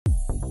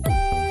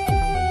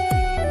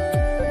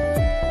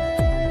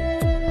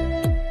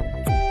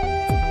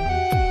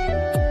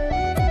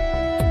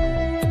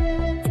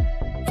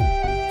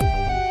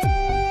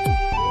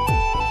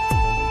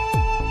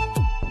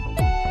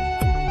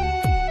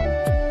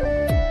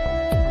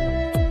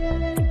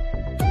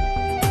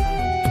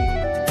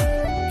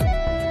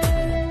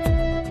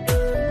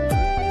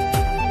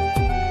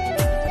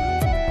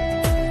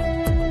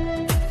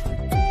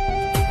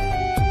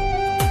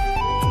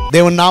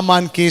దేవుని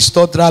నామానికి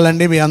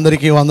స్తోత్రాలండి. మీ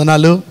అందరికీ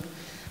వందనాలు.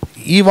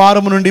 ఈ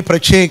వారం నుండి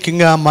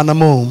ప్రత్యేకంగా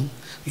మనము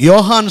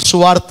యోహాను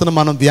సువార్తను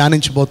మనం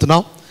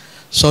ధ్యానించబోతున్నాం.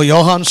 సో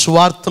యోహాను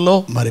సువార్తలో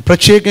మరి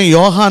ప్రత్యేకంగా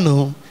యోహాను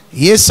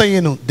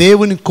యేసయ్యను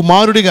దేవుని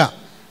కుమారుడిగా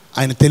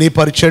ఆయన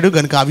తెలియపరిచాడు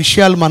కనుక ఆ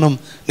విషయాలు మనం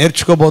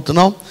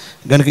నేర్చుకోబోతున్నాం.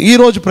 కనుక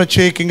ఈరోజు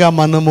ప్రత్యేకంగా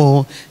మనము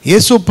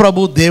యేసు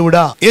ప్రభు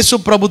దేవుడా, యేసు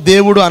ప్రభు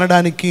దేవుడు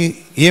అనడానికి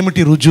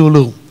ఏమిటి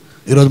రుజువులు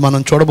ఈరోజు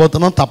మనం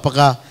చూడబోతున్నాం. తప్పక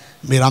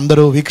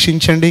మీరందరూ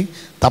వీక్షించండి.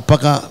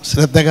 తప్పక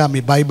శ్రద్ధగా మీ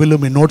బైబిల్,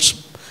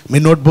 మీ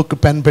నోట్బుక్,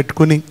 పెన్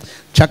పెట్టుకుని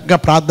చక్కగా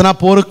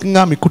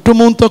ప్రార్థనాపూర్వకంగా మీ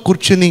కుటుంబంతో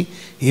కూర్చుని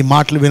ఈ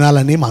మాటలు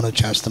వినాలని మనం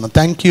చేస్తున్నాం.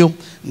 Thank you.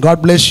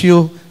 God bless you.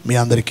 మీ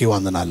అందరికీ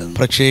వందనాలు.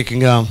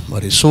 ప్రత్యేకంగా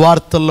మరి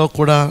సువార్తల్లో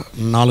కూడా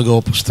 4వ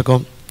పుస్తకం,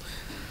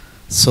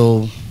 సో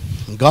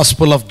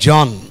గాస్పుల్ ఆఫ్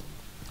జాన్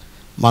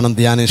మనం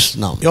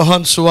ధ్యానిస్తున్నాం.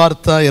 యోహాను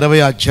సువార్త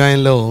 20వ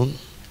అధ్యాయంలో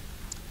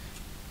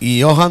ఈ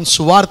యోహాను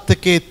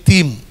సువార్తకే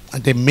థీమ్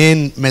అంటే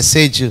మెయిన్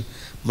మెసేజ్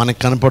మనకు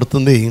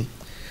కనపడుతుంది.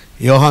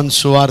 యోహాను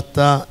సువార్త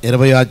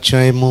 20వ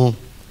అధ్యాయము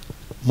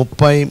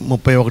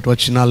 30-31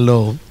 వచనాల్లో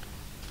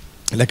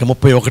లేక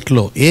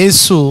 31లో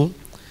యేసు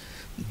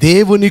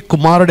దేవుని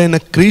కుమారుడైన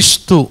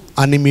క్రీస్తు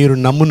అని మీరు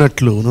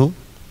నమ్మునట్లును,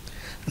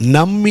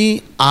 నమ్మి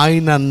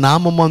ఆయన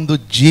నామమందు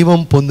జీవం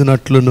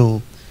పొందినట్లును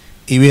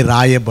ఇవి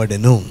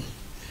రాయబడెను.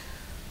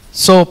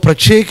 సో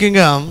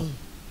ప్రత్యేకంగా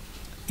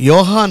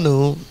యోహాను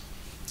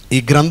ఈ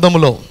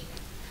గ్రంథంలో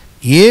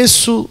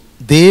యేసు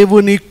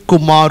దేవుని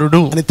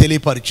కుమారుడు అని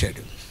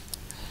తెలియపరిచాడు.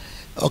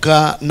 ఒక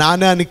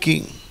నాణ్యానికి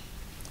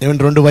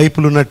ఏమంటే 2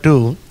 వైపులు ఉన్నట్టు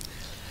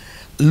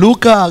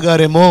లూకా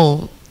గారేమో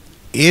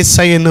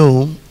యేసయ్యను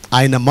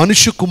ఆయన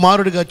మనుష్య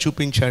కుమారుడిగా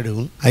చూపించాడు.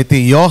 అయితే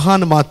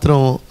యోహాను మాత్రం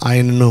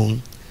ఆయనను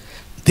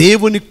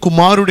దేవుని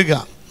కుమారుడిగా,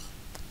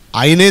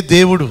 ఆయనే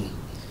దేవుడు,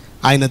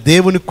 ఆయన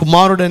దేవుని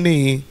కుమారుడని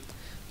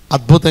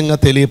అద్భుతంగా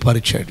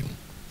తెలియపరిచాడు.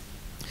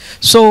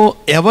 సో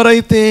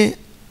ఎవరైతే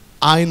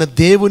ఆయన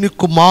దేవుని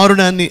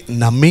కుమారుడని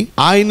నమ్మి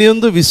ఆయన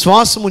యందు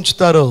విశ్వాసం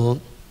ఉంచుతారో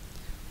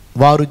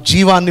వారు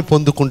జీవాన్ని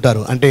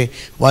పొందుకుంటారు. అంటే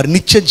వారి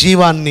నిత్య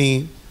జీవాన్ని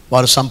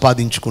వారు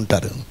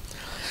సంపాదించుకుంటారు.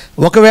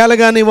 ఒకవేళ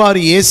కానీ వారు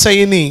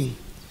యేసయ్యని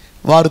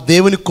వారు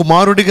దేవుని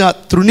కుమారుడిగా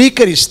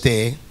తృణీకరిస్తే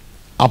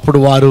అప్పుడు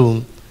వారు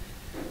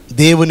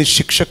దేవుని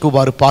శిక్షకు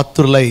వారు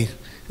పాత్రులై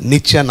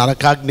నిత్య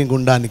నరకాగ్ని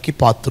గుండానికి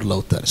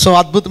పాత్రులవుతారు. సో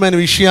అద్భుతమైన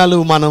విషయాలు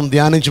మనం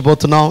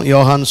ధ్యానించబోతున్నాం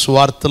యోహాను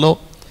సువార్తలో.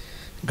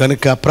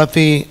 కనుక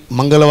ప్రతి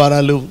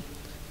మంగళవారాలు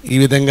ఈ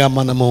విధంగా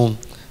మనము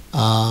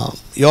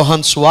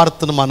యోహాను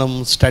సువార్తను మనం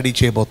స్టడీ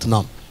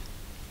చేయబోతున్నాం.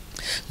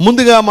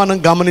 ముందుగా మనం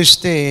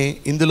గమనిస్తే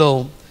ఇందులో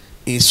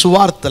ఈ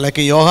సువార్త లేక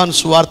యోహాను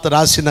సువార్త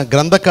రాసిన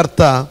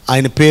గ్రంథకర్త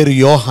ఆయన పేరు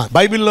యోహాన్.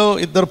 బైబిల్లో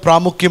 2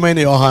 ప్రాముఖ్యమైన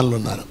యోహాన్లు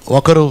ఉన్నారు.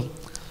 ఒకరు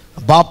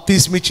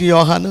బాప్తిస్మిచ్చి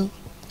యోహాను,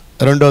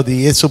 రెండోది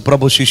యేసు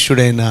ప్రభు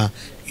శిష్యుడైన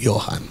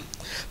యోహాన్.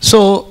 సో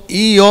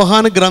ఈ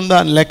యోహాను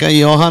గ్రంథాన్ని లేక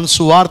యోహాను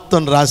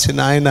సువార్తను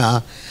రాసిన ఆయన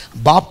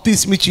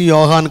బాప్తిస్మిచ్చి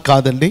యోహాన్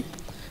కాదండి,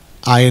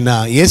 ఆయన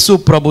యేసు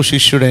ప్రభు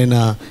శిష్యుడైన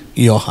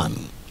యోహాన్.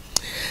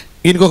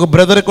 ఈయనకు ఒక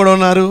బ్రదర్ కూడా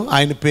ఉన్నారు,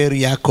 ఆయన పేరు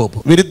యాకోబు.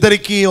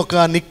 వీరిద్దరికీ ఒక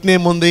నిక్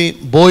నేమ్ ఉంది,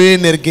 బోయే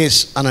నెర్గేస్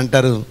అని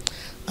అంటారు.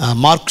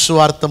 మార్క్స్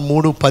వార్త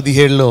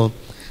 3:17లో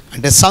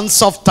అంటే సన్స్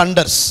ఆఫ్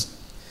థండర్స్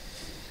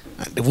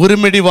అంటే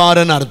ఉరిమిడి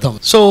వారని అర్థం.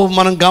 సో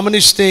మనం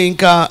గమనిస్తే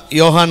ఇంకా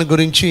యోహాన్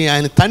గురించి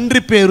ఆయన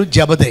తండ్రి పేరు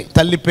జబదై,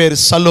 తల్లి పేరు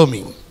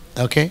సలోమి.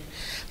 ఓకే,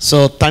 సో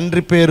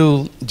తండ్రి పేరు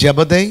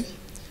జబదై,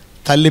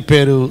 తల్లి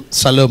పేరు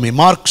సలోమి.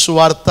 మార్క్స్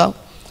వార్త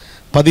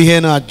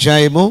 15వ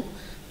అధ్యాయము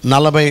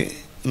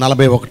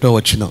 40-41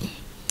 వచనం.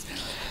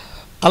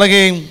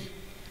 అలాగే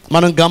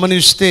మనం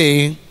గమనిస్తే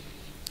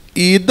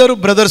ఈ 2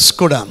 బ్రదర్స్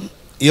కూడా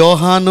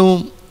యోహాను,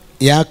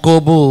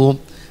 యాకోబు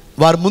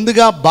వారు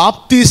ముందుగా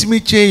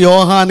బాప్తిస్మిచ్చే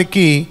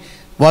యోహానికి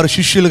వారు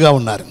శిష్యులుగా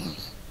ఉన్నారు.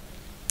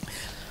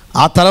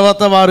 ఆ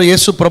తర్వాత వారు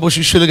యేసు ప్రభు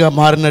శిష్యులుగా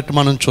మారినట్టు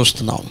మనం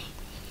చూస్తున్నాం.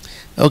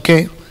 ఓకే,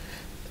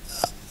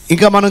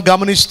 ఇంకా మనం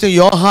గమనిస్తే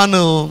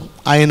యోహాను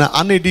ఆయన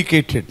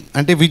అన్ఎడ్యుకేటెడ్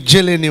అంటే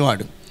విద్య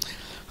లేనివాడు.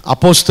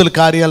 అపోస్తుల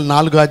కార్యాలు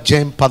 4వ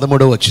అధ్యాయం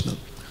 13వ వచనం.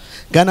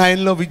 కానీ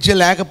ఆయనలో విద్య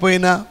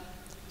లేకపోయినా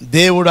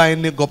దేవుడు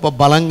ఆయన్ని గొప్ప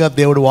బలంగా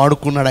దేవుడు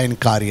వాడుకున్నాడు ఆయన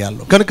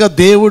కార్యాల్లో. కనుక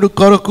దేవుడు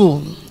కొరకు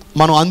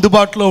మనం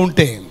అందుబాటులో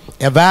ఉంటే,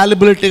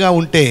 అవైలబిలిటీగా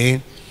ఉంటే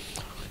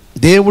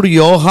దేవుడు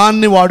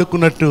యోహాన్ని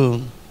వాడుకున్నట్టు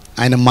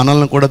ఆయన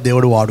మనల్ని కూడా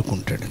దేవుడు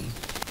వాడుకుంటాడు.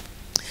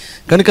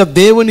 కనుక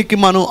దేవునికి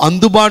మనం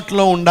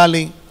అందుబాటులో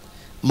ఉండాలి.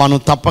 మనం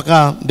తప్పక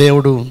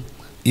దేవుడు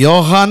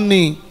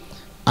యోహాన్ని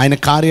ఆయన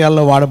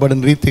కార్యాల్లో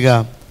వాడబడిన రీతిగా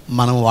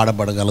మనం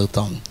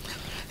వాడబడగలుగుతాం.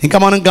 ఇంకా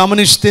మనం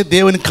గమనిస్తే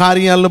దేవుని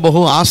కార్యాల్లో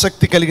బహు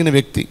ఆసక్తి కలిగిన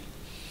వ్యక్తి,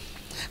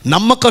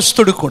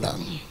 నమ్మకస్తుడు కూడా.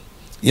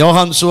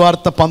 యోహాను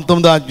సువార్త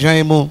 19వ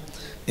అధ్యాయము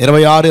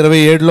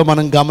 26-27లో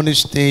మనం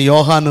గమనిస్తే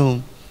యోహాను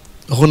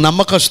ఒక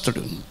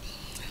నమ్మకస్తుడు.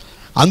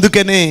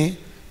 అందుకనే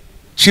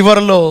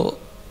చివరిలో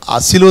ఆ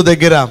శిలువ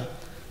దగ్గర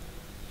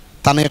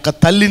తన యొక్క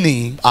తల్లిని,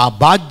 ఆ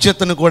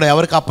బాధ్యతను కూడా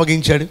ఎవరికి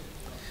అప్పగించాడు?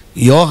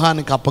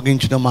 యోహానికి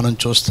అప్పగించడం మనం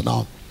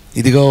చూస్తున్నాం.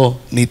 ఇదిగో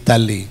నీ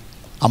తల్లి,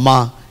 అమ్మా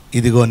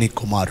ఇదిగో నీ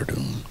కుమారుడు.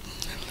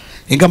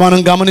 ఇంకా మనం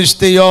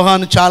గమనిస్తే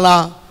యోహాను చాలా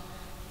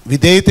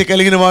విధేయత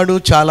కలిగిన వాడు,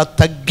 చాలా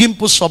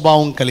తగ్గింపు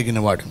స్వభావం కలిగిన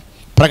వాడు.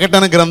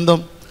 ప్రకటన గ్రంథం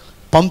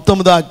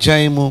 19వ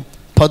అధ్యాయము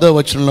 10వ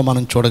వచనంలో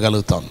మనం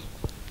చూడగలుగుతాం.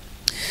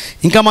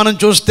 ఇంకా మనం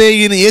చూస్తే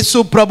ఈయన యేసు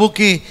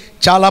ప్రభుకి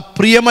చాలా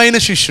ప్రియమైన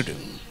శిష్యుడు.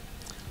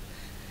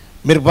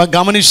 మీరు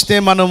గమనిస్తే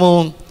మనము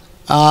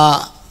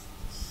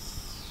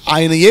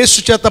ఆయన యేసు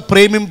చేత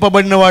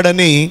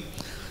ప్రేమింపబడినవాడని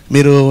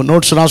మీరు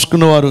నోట్స్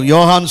రాసుకున్నవారు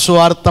యోహాను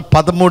సువార్త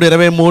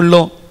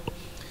 13:23లో,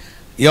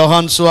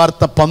 యోహాను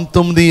సువార్త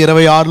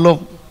 19:26లో,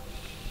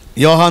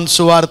 యోహాను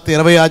సువార్త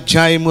 20వ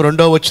అధ్యాయము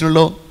 2వ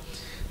వచనంలో,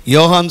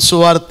 యోహాను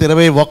సువార్త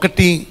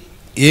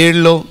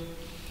 21:7లో,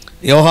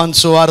 యోహాను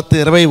సువార్త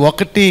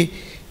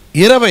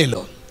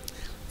 21:20లో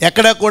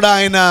ఎక్కడ కూడా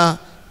ఆయన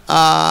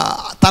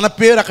తన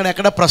పేరు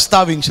అక్కడెక్కడ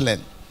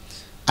ప్రస్తావించలేదు.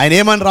 ఆయన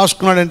ఏమని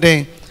రాసుకున్నాడంటే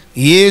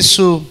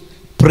యేసు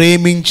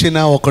ప్రేమించిన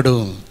ఒకడు,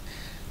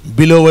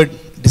 బిలోవెడ్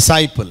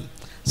డిసైపుల్.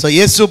 సో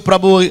యేసు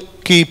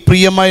ప్రభుకి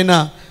ప్రియమైన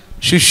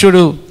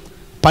శిష్యుడు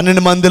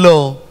 12 మందిలో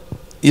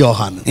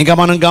యోహాను. ఇంకా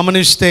మనం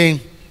గమనిస్తే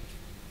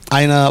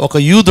ఆయన ఒక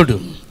యూదుడు.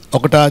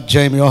 1వ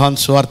అధ్యాయం యోహాను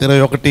సువార్త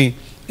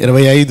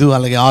 21:25,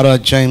 అలాగే 6వ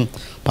అధ్యాయం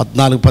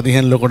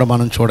 14-15లో కూడా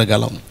మనం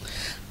చూడగలం.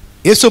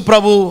 యేసు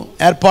ప్రభు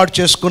ఏర్పాటు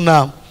చేసుకున్న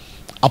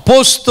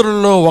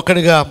అపోస్తలుల్లో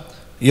ఒకడిగా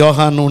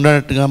యోహాను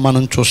ఉన్నట్టుగా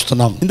మనం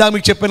చూస్తున్నాం. ఇందాక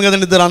మీకు చెప్పాను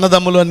కదండి, 2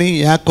 అన్నదమ్ములు అని,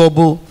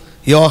 యాకోబు,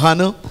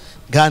 యోహాను.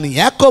 కానీ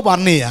యాకోబు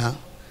అన్నయ్య,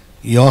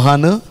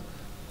 యోహాను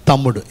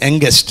తమ్ముడు,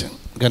 యంగెస్ట్.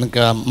 కనుక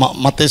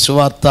మత్తయి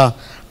సువార్త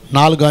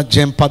 4వ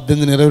అధ్యాయం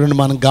 18-22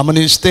 మనం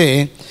గమనిస్తే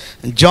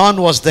John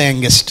was the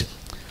youngest.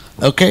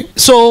 Okay,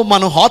 so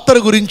మనం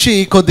ఆథర్ గురించి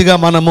కొద్దిగా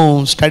మనము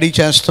స్టడీ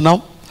చేస్తున్నాం.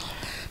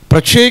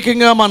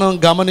 ప్రత్యేకంగా మనం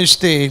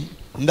గమనిస్తే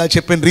ఇందా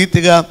చెప్పిన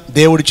రీతిగా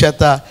దేవుడి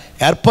చేత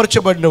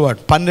ఏర్పరచబడినవాడు.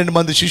 12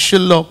 మంది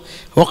శిష్యుల్లో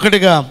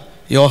ఒకటిగా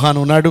యోహాను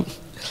ఉన్నాడు.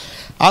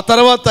 ఆ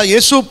తర్వాత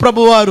యేసు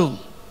ప్రభువారు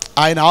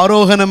ఆయన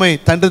ఆరోహణమై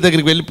తండ్రి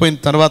దగ్గరికి వెళ్ళిపోయిన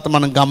తర్వాత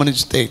మనం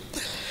గమనిస్తే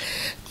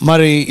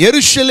మరి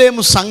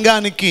యెరూషలేము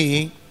సంఘానికి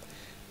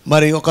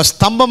మరి ఒక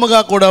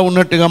స్తంభముగా కూడా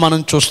ఉన్నట్టుగా మనం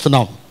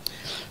చూస్తున్నాం.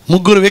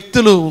 3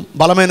 వ్యక్తులు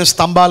బలమైన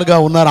స్తంభాలుగా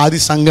ఉన్నారు ఆది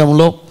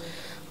సంఘంలో.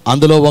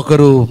 అందులో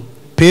ఒకరు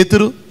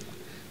పేతురు,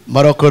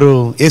 మరొకరు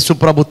యేసు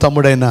ప్రభు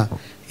తమ్ముడైన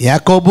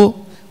యాకోబు,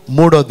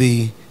 మూడోది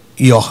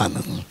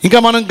యోహాను. ఇంకా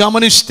మనం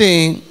గమనిస్తే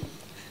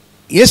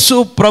యేసు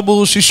ప్రభు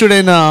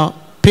శిష్యుడైన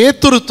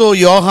పేతురుతో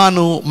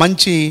యోహాను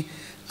మంచి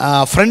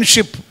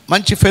ఫ్రెండ్షిప్,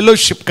 మంచి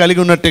ఫెలోషిప్ కలిగి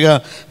ఉన్నట్టుగా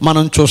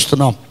మనం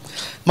చూస్తున్నాం.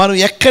 మనం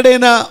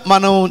ఎక్కడైనా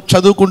మనం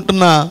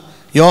చదువుకుంటున్న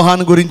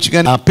యోహాను గురించి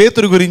కానీ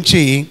పేతురు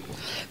గురించి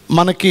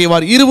మనకి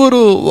వారు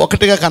ఇరువురు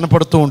ఒకటిగా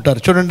కనపడుతూ ఉంటారు.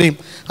 చూడండి,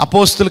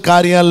 అపోస్తుల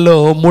కార్యాల్లో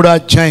 3వ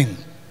అధ్యాయం,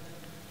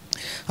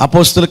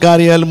 అపోస్తుల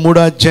కార్యాలు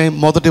 3వ అధ్యాయం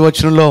 1వ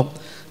వచనంలో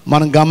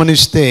మనం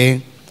గమనిస్తే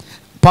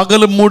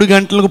పగలు 3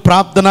 గంటలకు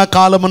ప్రార్థనా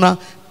కాలమున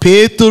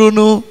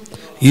పేతురును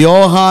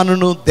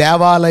యోహానును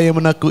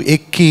దేవాలయమునకు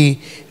ఎక్కి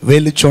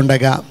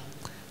వెళ్ళుచుండగా,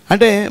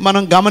 అంటే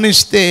మనం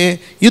గమనిస్తే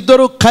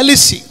ఇద్దరు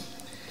కలిసి,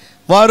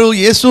 వారు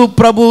యేసు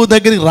ప్రభు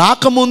దగ్గరికి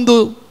రాకముందు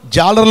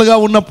జాలరులుగా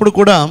ఉన్నప్పుడు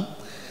కూడా,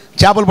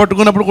 చేపలు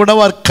పట్టుకున్నప్పుడు కూడా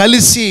వారు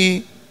కలిసి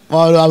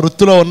వారు ఆ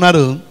వృత్తిలో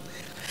ఉన్నారు.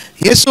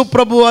 యేసు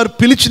ప్రభు వారు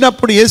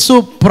పిలిచినప్పుడు, యేసు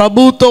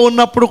ప్రభుతో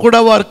ఉన్నప్పుడు కూడా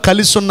వారు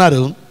కలిసి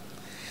ఉన్నారు.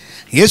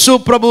 యేసు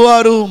ప్రభు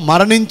వారు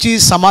మరణించి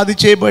సమాధి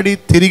చేయబడి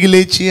తిరిగి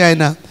లేచి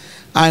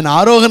ఆయన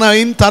ఆరోహణ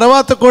అయిన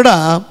తర్వాత కూడా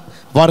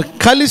వారు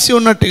కలిసి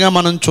ఉన్నట్టుగా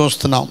మనం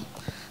చూస్తున్నాం.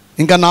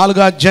 ఇంకా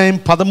 4వ అధ్యాయం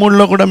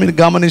 13లో కూడా మీరు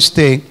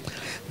గమనిస్తే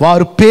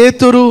వారు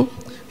పేతురు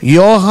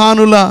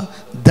యోహానుల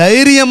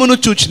ధైర్యమును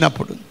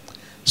చూచినప్పుడు,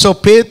 సో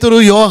పేతురు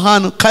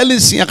యోహాను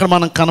కలిసి అక్కడ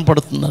మనకు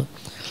కనపడుతున్నారు.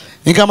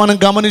 ఇంకా మనం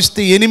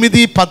గమనిస్తే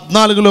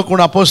 8:14లో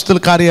కూడా అపోస్తుల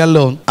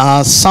కార్యాల్లో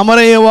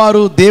సమరయ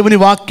వారు దేవుని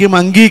వాక్యం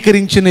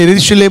అంగీకరించిన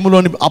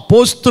యెరూషలేములోని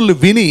అపోస్తులు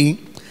విని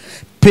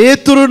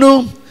పేతురును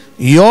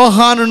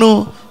యోహానును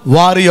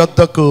వారి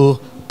యొద్దకు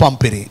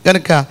పంపిరి.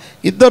 కనుక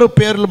ఇద్దరు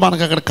పేర్లు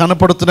మనకు అక్కడ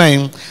కనపడుతున్నాయి.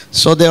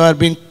 So they are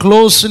being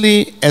closely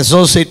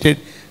associated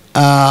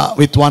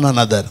with one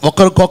another.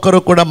 ఒకరికొకరు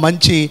కూడా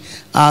మంచి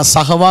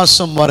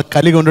సహవాసం వారు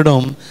కలిగి ఉండడం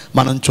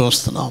మనం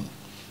చూస్తున్నాం.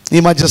 ఈ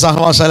మధ్య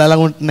సహవాసాలు ఎలా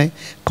ఉంటున్నాయి?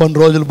 కొన్ని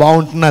రోజులు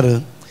బాగుంటున్నారు,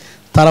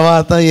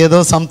 తర్వాత ఏదో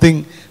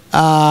సంథింగ్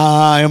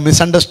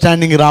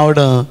మిస్అండర్స్టాండింగ్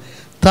రావడం,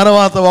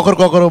 తర్వాత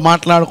ఒకరికొకరు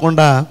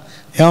మాట్లాడకుండా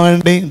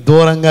ఏమండి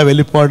దూరంగా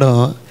వెళ్ళిపోవడం.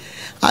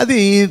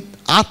 అది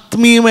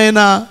ఆత్మీయమైన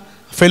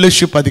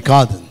ఫెలోషిప్, అది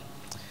కాదు.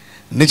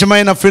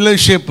 నిజమైన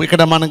ఫెలోషిప్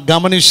ఇక్కడ మనం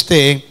గమనిస్తే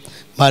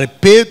మరి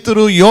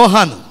పేతురు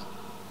యోహాను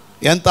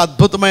ఎంత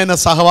అద్భుతమైన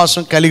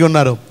సహవాసం కలిగి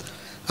ఉన్నారు.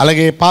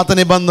 అలాగే పాత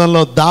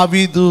నిబంధనలో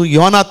దావీదు,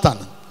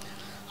 యోనాతాను,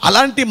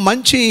 అలాంటి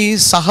మంచి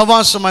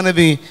సహవాసం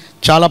అనేది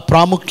చాలా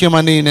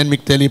ప్రాముఖ్యమని నేను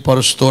మీకు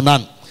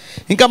తెలియపరుస్తున్నాను.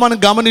 ఇంకా మనం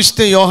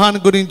గమనిస్తే యోహాను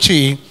గురించి,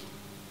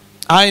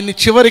 ఆయన్ని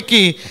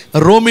చివరికి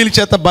రోమీల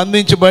చేత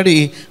బంధించబడి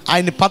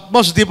ఆయన్ని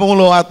పద్మస్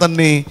దీపంలో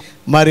అతన్ని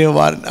మరి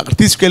వారిని అక్కడ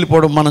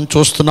తీసుకెళ్ళిపోవడం మనం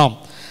చూస్తున్నాం.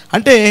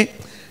 అంటే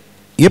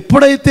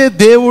ఎప్పుడైతే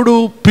దేవుడు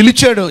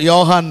పిలిచాడో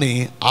యోహాన్ని,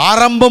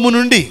 ఆరంభము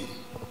నుండి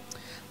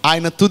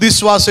ఆయన తుది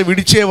శ్వాస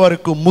విడిచే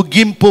వరకు,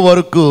 ముగింపు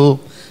వరకు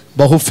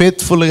బహు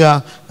ఫేత్ఫుల్గా,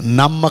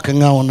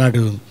 నమ్మకంగా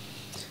ఉన్నాడు.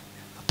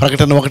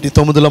 ప్రకటన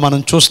 1:9 మనం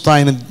చూస్తాం.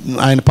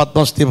 ఆయన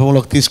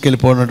పద్మస్తీపంలోకి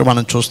తీసుకెళ్ళిపోయినట్టు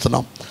మనం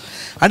చూస్తున్నాం.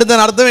 అంటే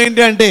దాని అర్థం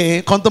ఏంటి అంటే,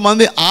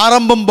 కొంతమంది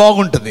ఆరంభం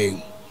బాగుంటుంది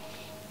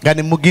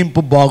కానీ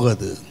ముగింపు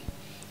బాగోదు.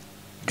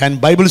 కానీ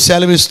బైబిల్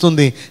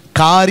సెలవిస్తుంది,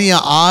 కార్య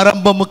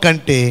ఆరంభము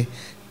కంటే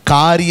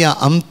కార్య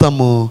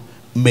అంతము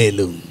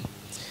మేలు.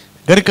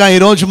 కనుక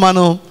ఈరోజు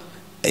మనం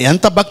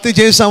ఎంత భక్తి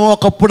చేసామో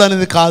ఒకప్పుడు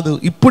అనేది కాదు,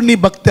 ఇప్పుడు నీ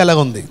భక్తి ఎలా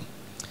ఉంది,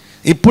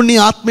 ఇప్పుడు నీ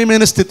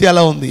ఆత్మీయమైన స్థితి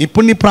ఎలా ఉంది,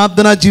 ఇప్పుడు నీ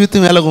ప్రార్థనా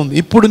జీవితం ఎలా ఉంది,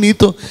 ఇప్పుడు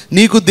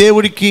నీకు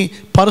దేవుడికి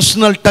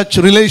పర్సనల్ టచ్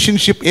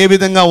రిలేషన్షిప్ ఏ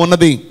విధంగా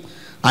ఉన్నది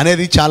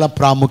అనేది చాలా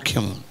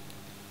ప్రాముఖ్యం.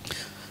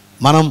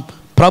 మనం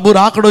ప్రభు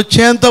రాకడ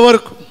వచ్చేంత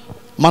వరకు,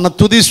 మన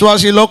తుది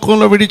శ్వాస ఈ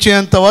లోకంలో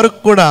విడిచేంత వరకు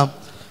కూడా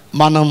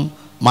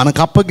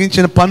మనకు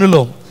అప్పగించిన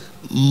పనిలో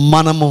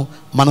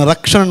మన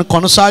రక్షణను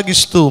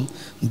కొనసాగిస్తూ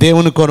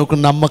దేవుని కొరకు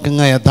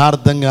నమ్మకంగా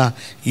యథార్థంగా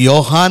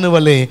యోహాను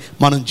వలె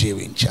మనం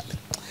జీవించాలి.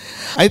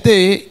 అయితే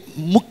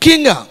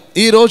ముఖ్యంగా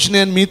ఈరోజు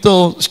నేను మీతో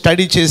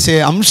స్టడీ చేసే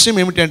అంశం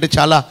ఏమిటంటే,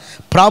 చాలా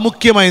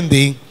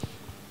ప్రాముఖ్యమైనది,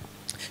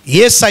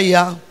 యేసయ్య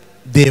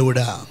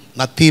దేవుడా.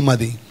 నా థీమ్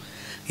అది,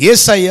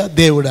 యేసయ్య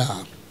దేవుడా.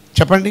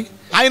 చెప్పండి,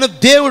 ఆయన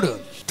దేవుడు,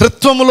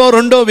 త్రిత్వములో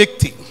రెండో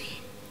వ్యక్తి.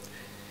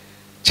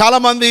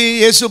 చాలామంది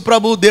యేసు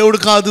ప్రభు దేవుడు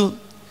కాదు,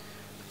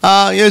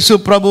 యేసు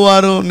ప్రభు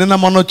వారు నిన్న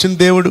మొన్న వచ్చిన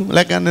దేవుడు,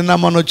 లేక నిన్న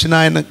మొన్న వచ్చిన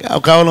ఆయన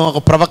కేవలం ఒక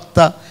ప్రవక్త,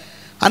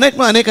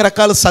 అనేక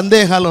రకాల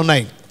సందేహాలు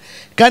ఉన్నాయి.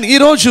 కానీ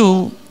ఈరోజు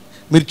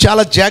మీరు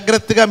చాలా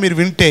జాగ్రత్తగా మీరు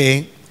వింటే,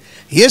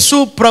 యేసు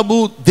ప్రభు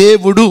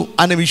దేవుడు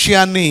అనే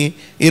విషయాన్ని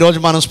ఈరోజు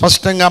మనం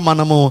స్పష్టంగా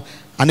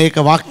అనేక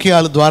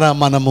వాక్యాల ద్వారా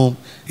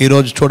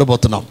ఈరోజు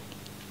చూడబోతున్నాం.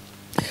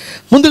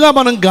 ముందుగా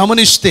మనం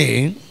గమనిస్తే,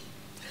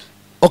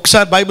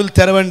 ఒకసారి బైబిల్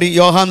తెరవండి,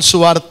 యోహాను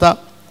సువార్త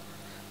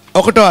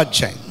 1వ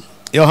అధ్యాయం.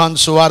 యోహాను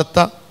సువార్త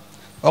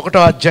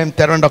 1వ అధ్యాయం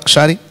తెరవండి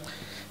ఒకసారి.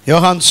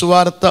 యోహాను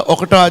సువార్త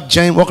 1వ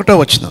అధ్యాయం 1వ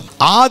వచనం.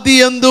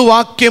 ఆదియందు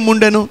వాక్యం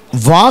ఉండెను,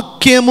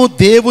 వాక్యము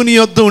దేవుని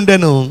యొద్ద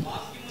ఉండెను,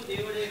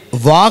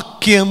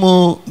 వాక్యము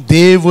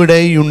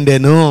దేవుడై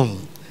ఉండెను.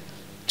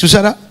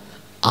 చూసారా,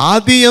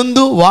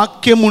 ఆదియందు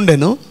వాక్యం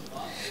ఉండెను,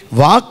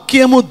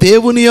 వాక్యము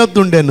దేవుని యొద్ద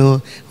ఉండెను,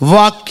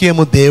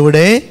 వాక్యము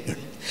దేవుడే.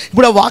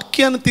 ఇప్పుడు ఆ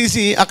వాక్యాన్ని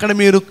తీసి అక్కడ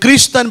మీరు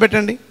క్రీస్తు అని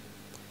పెట్టండి,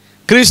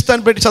 క్రీస్తు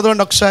అని పెట్టి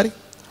చదవండి ఒకసారి.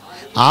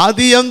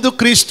 ఆదియందు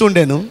క్రీస్తు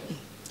ఉండెను,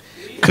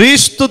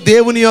 క్రీస్తు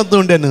దేవుని యొద్ద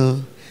ఉండెను,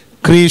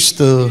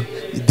 క్రీస్తు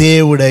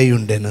దేవుడై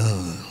ఉండెను.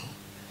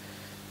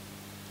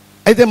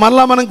 అయితే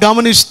మళ్ళా మనం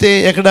గమనిస్తే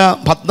ఇక్కడ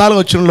 14వ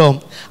వచనంలో,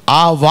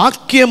 ఆ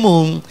వాక్యము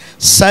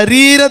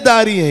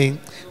శరీరధారి అయి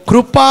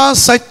కృపా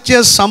సత్య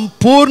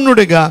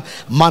సంపూర్ణుడిగా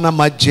మన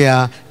మధ్య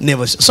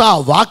నివసి. సో ఆ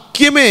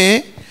వాక్యమే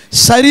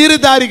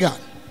శరీరధారిగా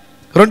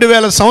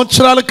 2000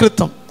 సంవత్సరాల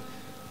క్రితం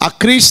ఆ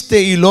క్రీస్తే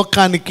ఈ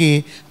లోకానికి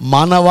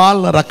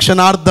మానవాళ్ళ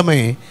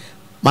రక్షణార్థమై,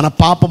 మన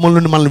పాపముల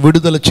నుండి మనల్ని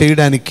విడుదల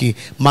చేయడానికి,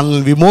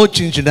 మనల్ని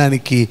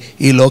విమోచించడానికి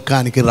ఈ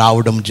లోకానికి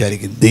రావడం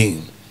జరిగింది.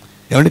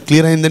 ఏమంటే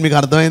క్లియర్ అయిందని మీకు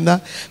అర్థమైందా?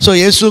 సో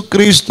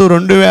యేసుక్రీస్తు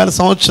 2000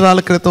 సంవత్సరాల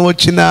క్రితం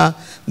వచ్చిన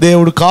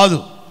దేవుడు కాదు,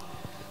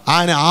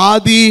 ఆయన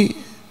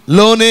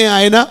ఆదిలోనే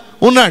ఆయన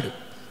ఉన్నాడు.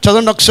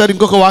 చదవండి ఒకసారి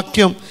ఇంకొక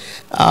వాక్యం,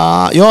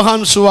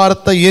 యోహాను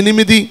సువార్త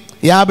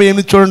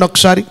 8:58 చూడండి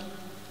ఒకసారి.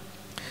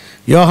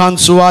 యోహాను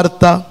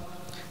సువార్త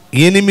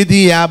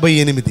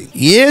 8:58.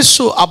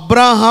 యేసు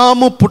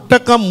అబ్రహాము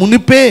పుట్టక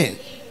మునిపే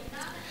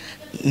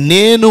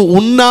నేను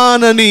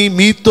ఉన్నానని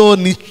మీతో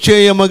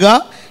నిశ్చయముగా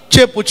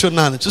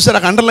చెప్పుచున్నాను. చూసారా,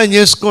 అండర్లైన్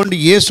చేసుకోండి.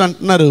 యేసు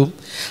అంటున్నారు,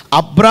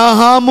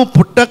 అబ్రహాము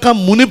పుట్టక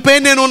మునిపే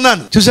నేను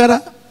ఉన్నాను. చూసారా,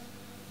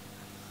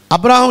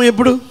 అబ్రహాం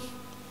ఎప్పుడు?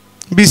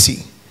 బీసీ.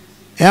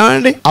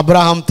 ఏమండి,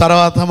 అబ్రహాం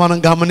తర్వాత మనం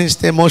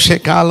గమనిస్తే మోషే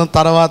కాలం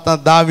తర్వాత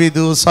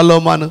దావీదు,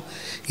 సొలొమోను,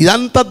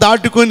 ఇదంతా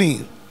దాటుకొని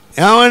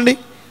ఏమండి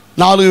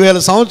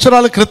 4000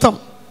 సంవత్సరాల క్రితం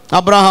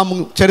అబ్రహాం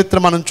చరిత్ర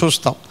మనం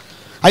చూస్తాం.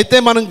 అయితే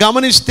మనం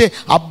గమనిస్తే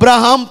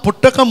అబ్రహాం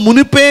పుట్టక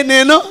మునిపే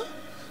నేను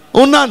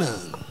ఉన్నాను.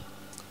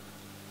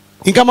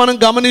 ఇంకా మనం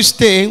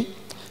గమనిస్తే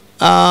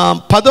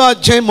 10వ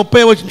అధ్యాయం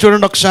 30వ వచనం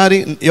చూడండి ఒకసారి.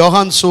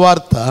 యోహాను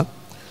సువార్త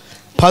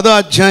 10వ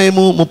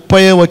అధ్యాయము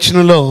 30వ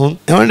వచనంలో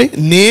ఏమండి,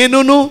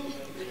 నేనును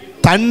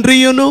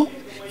తండ్రియును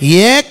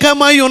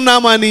ఏకమై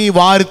ఉన్నామని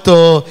వారితో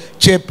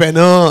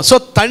చెప్పాను. సో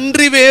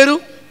తండ్రి వేరు,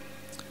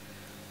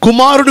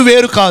 కుమారుడు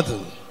వేరు కాదు.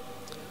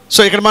 సో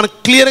ఇక్కడ మనకు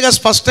క్లియర్గా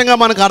స్పష్టంగా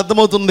మనకు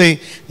అర్థమవుతుంది,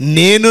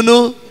 నేనును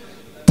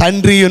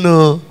తండ్రియును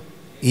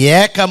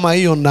ఏకమై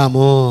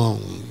ఉన్నాము.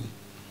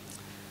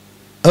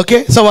 ఓకే,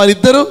 సో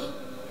వారిద్దరూ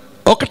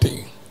ఒకటి.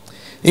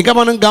 ఇంకా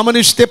మనం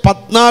గమనిస్తే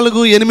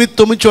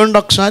 14:8-9 చూడండి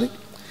ఒకసారి.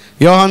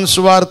 యోహాను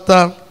సువార్త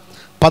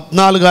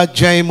 14వ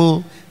అధ్యాయము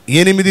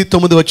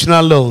 8-9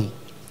 వచనాల్లో,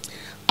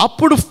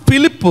 అప్పుడు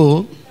ఫిలిప్పు,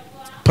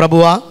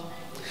 ప్రభువా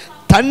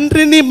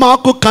తండ్రిని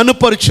మాకు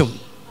కనుపరచు,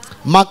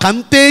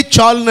 మాకంతే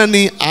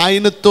చాలునని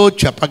ఆయనతో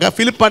చెప్పగా,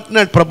 ఫిలిప్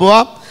అంటున్నాడు, ప్రభువా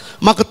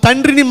మాకు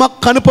తండ్రిని మాకు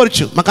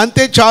కనుపరచు,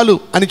 మాకంతే చాలు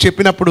అని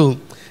చెప్పినప్పుడు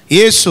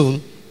యేసు,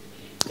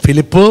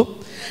 ఫిలిప్పు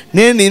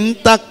నేను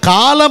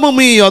ఇంతకాలము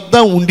మీ యొద్ద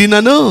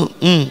ఉండినను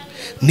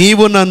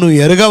నీవు నన్ను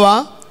ఎరుగవా?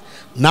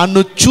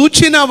 నన్ను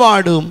చూచిన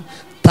వాడు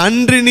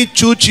తండ్రిని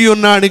చూచి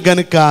ఉన్నాడు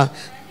గనుక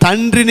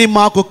తండ్రిని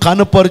మాకు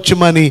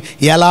కనుపరచుమని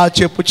ఎలా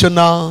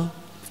చెప్పుచున్నావు?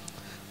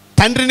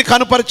 తండ్రిని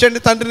కనుపరచండి,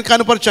 తండ్రిని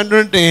కనుపరచండి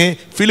అంటే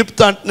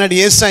ఫిలిప్తో అంటున్నాడు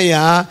యేసయ్య,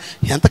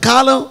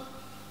 ఎంతకాలం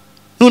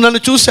నువ్వు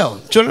నన్ను చూసావు?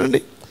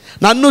 చూడండి,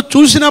 నన్ను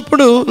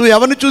చూసినప్పుడు నువ్వు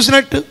ఎవరిని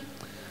చూసినట్టు?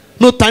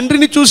 నువ్వు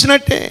తండ్రిని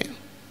చూసినట్టే.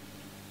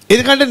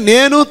 ఎందుకంటే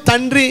నేను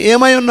తండ్రి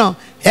ఏమై ఉన్నావు?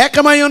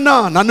 ఏకమై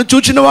ఉన్నావు. నన్ను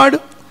చూచినవాడు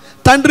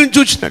తండ్రిని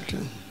చూచినట్టు.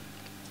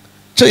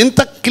 సో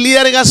ఇంత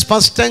క్లియర్గా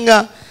స్పష్టంగా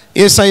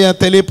యేసయ్య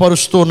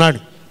తెలియపరుస్తూ ఉన్నాడు.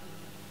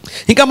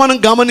 ఇంకా మనం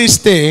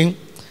గమనిస్తే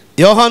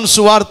యోహాను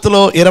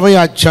సువార్తలో 20వ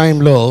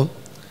అధ్యాయంలో,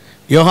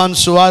 యోహాను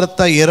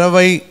సువార్త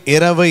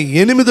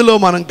 20:28లో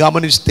మనం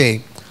గమనిస్తే,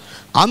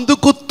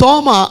 అందుకు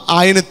తోమ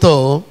ఆయనతో,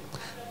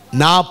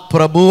 నా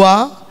ప్రభువా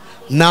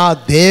నా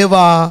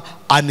దేవా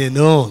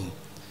అనెను.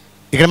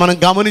 ఇక్కడ మనం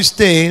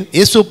గమనిస్తే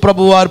యేసు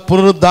ప్రభువారు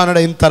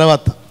పునరుద్ధానుడైన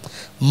తర్వాత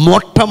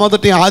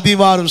మొట్టమొదటి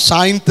ఆదివారం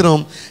సాయంత్రం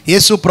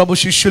యేసు ప్రభు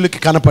శిష్యులకి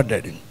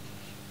కనపడ్డాడు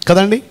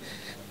కదండి.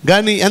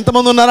 కానీ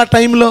ఎంతమంది ఉన్నారు ఆ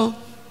టైంలో?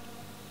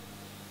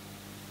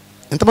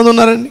 ఎంతమంది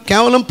ఉన్నారండి?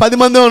 కేవలం 10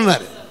 మందే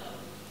ఉన్నారు.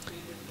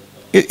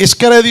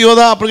 ఇస్కరియోతు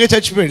యోధా అప్పటికే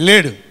చచ్చిపోయాడు,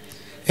 లేడు.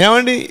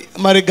 ఏమండి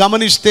మరి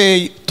గమనిస్తే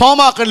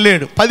తోమా అక్కడ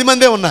లేడు, 10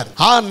 మందే ఉన్నారు.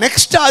 ఆ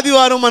నెక్స్ట్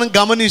ఆదివారం మనం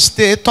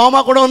గమనిస్తే తోమా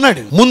కూడా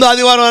ఉన్నాడు. ముందు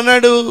ఆదివారం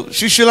అన్నాడు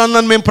శిష్యులు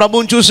అన్నాను, మేము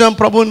ప్రభువుని చూసాం,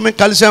 ప్రభువుని మేము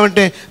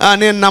కలిసామంటే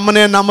నేను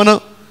నమ్మను.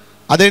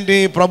 అదేంటి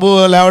ప్రభు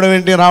లేవడం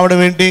ఏంటి, రావడం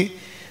ఏంటి,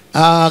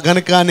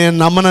 కనుక నేను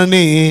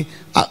నమ్మనని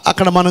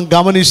అక్కడ మనం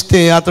గమనిస్తే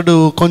అతడు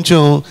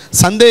కొంచెం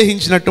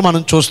సందేహించినట్టు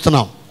మనం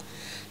చూస్తున్నాం.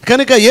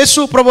 కనుక యేసు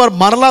ప్రభు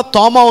మరలా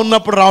తోమా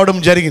ఉన్నప్పుడు రావడం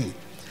జరిగింది.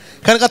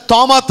 కనుక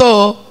తోమాతో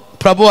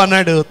ప్రభు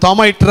అన్నాడు,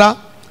 తోమా ఇట్రా,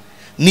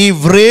 నీ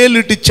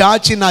వ్రేలుటి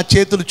చాచి నా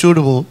చేతులు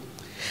చూడుము,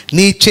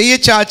 నీ చెయ్యి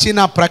చాచి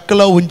నా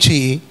ప్రక్కలో ఉంచి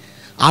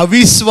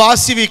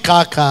అవిశ్వాసివి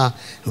కాక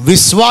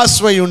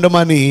విశ్వాసమై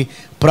ఉండమని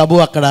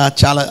ప్రభు అక్కడ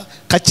చాలా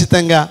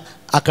ఖచ్చితంగా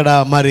అక్కడ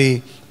మరి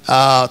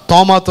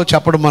తోమాతో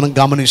చెప్పడం మనం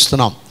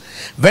గమనిస్తున్నాం.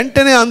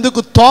 వెంటనే అందుకు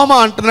తోమా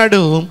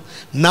అంటున్నాడు,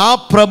 నా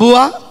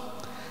ప్రభువా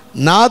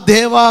నా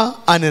దేవా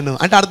అనెను.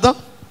 అంటే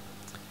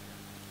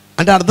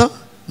అర్థం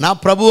నా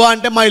ప్రభువా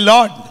అంటే మై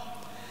లార్డ్,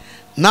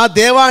 నా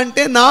దేవా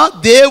అంటే నా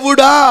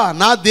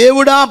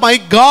దేవుడా మై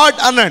గాడ్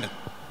అన్నాడు.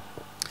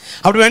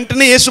 అప్పుడు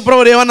వెంటనే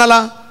యేసుప్రభు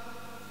ఏమన్నాలా,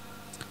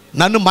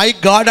 నన్ను మై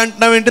గాడ్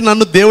అంటున్నావేంటి,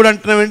 నన్ను దేవుడు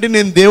అంటున్నావేంటి,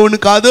 నేను దేవుడిని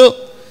కాదు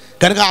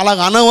కనుక అలా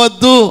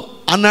అనవద్దు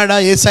అన్నాడా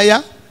యేసయ్య?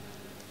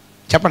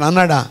 చెప్పండి,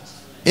 అన్నాడా?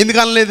 ఎందుకు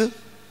అనలేదు?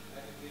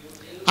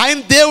 ఆయన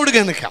దేవుడు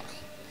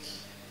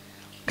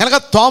కనుక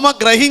తోమా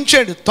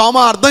గ్రహించాడు,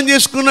 తోమా అర్థం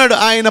చేసుకున్నాడు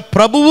ఆయన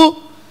ప్రభువు,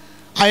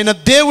 ఆయన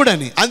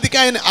దేవుడని. అందుకే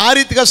ఆయన ఆ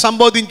రీతిగా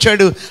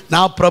సంబోధించాడు,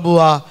 నా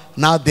ప్రభువా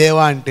నా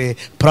దేవా అంటే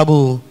ప్రభు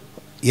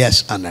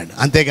ఎస్ అన్నాడు.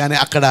 అంతేగాని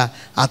అక్కడ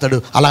అతడు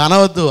అలా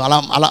అనవద్దు, అలా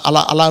అలా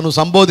అలా అలా నువ్వు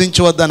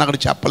సంబోధించవద్దు అని అక్కడ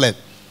చెప్పలేదు.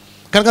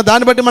 కనుక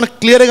దాన్ని బట్టి మనకు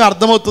క్లియర్గా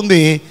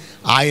అర్థమవుతుంది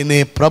ఆయనే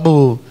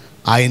ప్రభువు,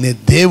 ఆయనే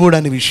దేవుడు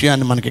అనే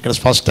విషయాన్ని మనకి ఇక్కడ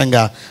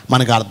స్పష్టంగా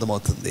మనకు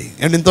అర్థమవుతుంది.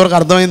 అండ్ ఇంతవరకు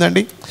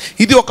అర్థమైందండి.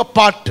 ఇది ఒక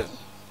పార్ట్.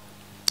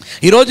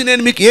 ఈరోజు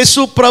నేను మీకు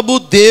యేసు ప్రభు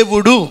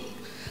దేవుడు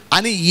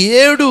అని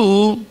 7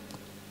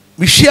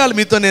 విషయాలు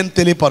మీతో నేను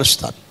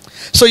తెలియపరుస్తాను.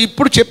 సో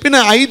ఇప్పుడు చెప్పిన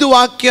 5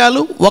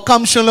 వాక్యాలు ఒక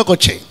అంశంలోకి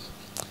వచ్చాయి.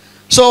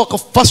 సో ఒక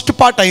ఫస్ట్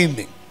పార్ట్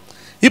అయింది.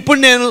 ఇప్పుడు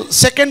నేను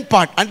సెకండ్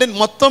పార్ట్ అంటే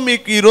మొత్తం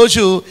మీకు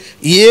ఈరోజు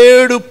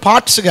 7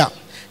 పార్ట్స్గా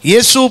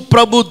యేసు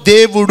ప్రభు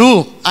దేవుడు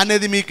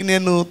అనేది మీకు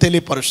నేను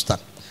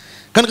తెలియపరుస్తాను.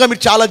 కనుక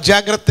మీరు చాలా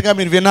జాగ్రత్తగా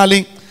మీరు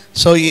వినాలి.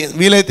 సో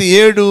వీలైతే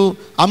 7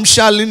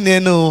 అంశాలని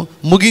నేను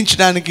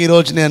ముగించడానికి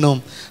ఈరోజు నేను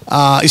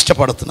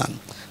ఇష్టపడుతున్నాను.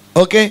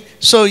 ఓకే,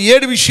 సో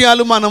 7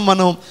 విషయాలు మనం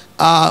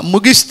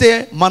ముగిస్తే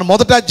మన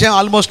మొదటి అధ్యాయం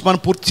ఆల్మోస్ట్ మనం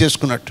పూర్తి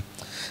చేసుకున్నట్టు.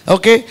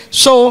 ఓకే,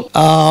 సో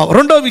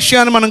రెండో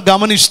విషయాన్ని మనం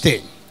గమనిస్తే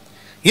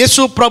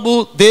యేసు ప్రభు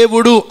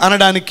దేవుడు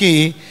అనడానికి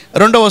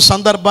రెండవ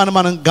సందర్భాన్ని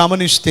మనం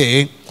గమనిస్తే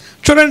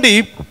చూడండి,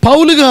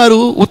 పౌలు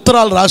గారు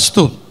ఉత్తరాలు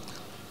రాస్తూ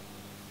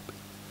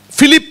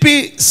ఫిలిప్పీ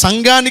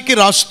సంఘానికి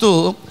రాస్తూ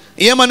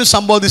ఏమని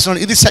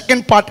సంబోధిస్తున్నాడు. ఇది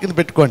సెకండ్ పార్ట్ కింద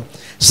పెట్టుకోండి.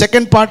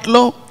 సెకండ్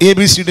పార్ట్లో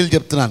ABCDలు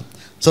చెప్తున్నాను.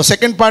 సో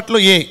సెకండ్ పార్ట్లో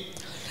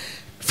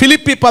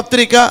ఫిలిప్పీ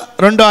పత్రిక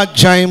 2వ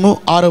అధ్యాయము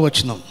 6వ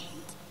వచనం.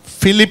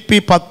 ఫిలిప్పీ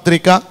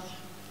పత్రిక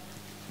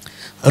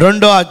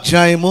 2వ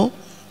అధ్యాయము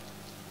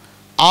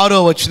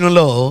 6వ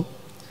వచనంలో,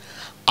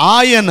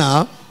 ఆయన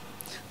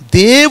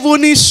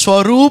దేవుని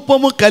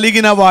స్వరూపము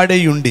కలిగిన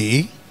వాడై ఉండి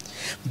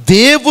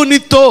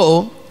దేవునితో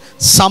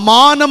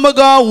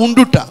సమానముగా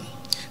ఉండుట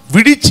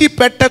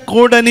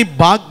విడిచిపెట్టకూడని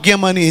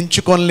భాగ్యమని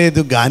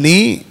ఎంచుకొనలేదు కానీ,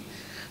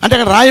 అంటే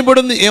అక్కడ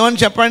రాయబడింది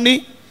ఏమని చెప్పండి,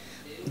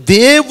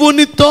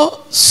 దేవునితో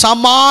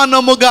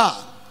సమానముగా.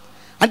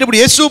 అంటే ఇప్పుడు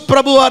యేసు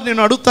ప్రభు వారు,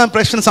 నేను అడుగుతాను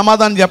ప్రశ్న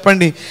సమాధానం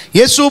చెప్పండి,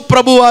 యేసు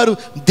ప్రభు వారు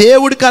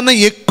దేవుడి కన్నా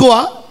ఎక్కువ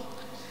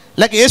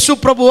లేక యేసు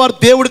ప్రభు వారు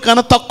దేవుడి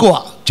కన్నా తక్కువ?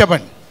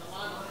 చెప్పండి.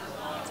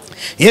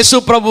 యేసు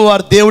ప్రభు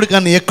వారు దేవుడి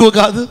కన్నా ఎక్కువ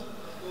కాదు,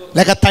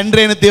 లేక తండ్రి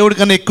అయిన దేవుడి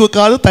కన్నా ఎక్కువ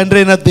కాదు, తండ్రి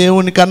అయిన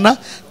దేవుని కన్నా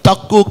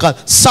తక్కువ కాదు,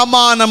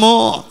 సమానము.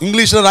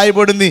 ఇంగ్లీష్లో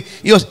రాయబడింది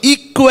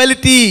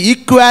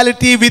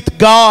ఈక్వాలిటీ విత్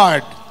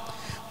గాడ్.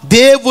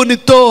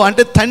 దేవునితో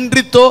అంటే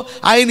తండ్రితో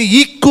ఆయన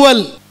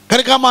ఈక్వల్.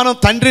 కనుక మనం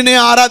తండ్రినే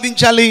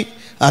ఆరాధించాలి,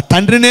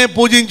 తండ్రినే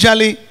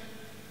పూజించాలి,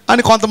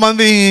 అని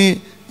కొంతమంది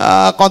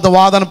కొంత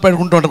వాదన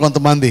పెట్టుకుంటూ ఉంటారు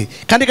కొంతమంది.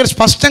 కానీ ఇక్కడ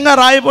స్పష్టంగా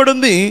రాయబడి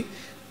ఉంది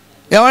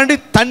ఏమండి,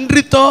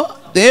 తండ్రితో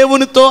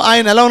దేవునితో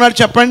ఆయన ఎలా ఉన్నాడు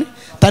చెప్పండి?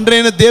 తండ్రి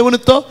అయిన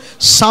దేవునితో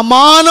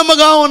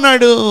సమానముగా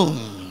ఉన్నాడు.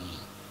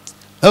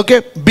 ఓకే,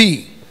 బి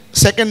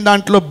సెకండ్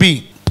దాంట్లో బి.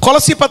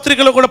 కొలసి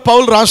పత్రికలో కూడా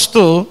పౌలు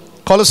రాస్తూ,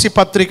 కొలసి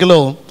పత్రికలో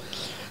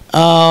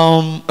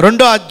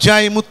 2వ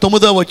అధ్యాయము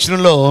 9వ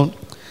వచనంలో,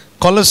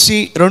 కొలసి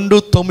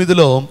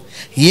 2:9లో,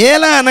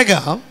 ఎలా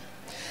అనగా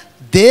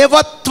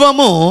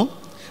దేవత్వము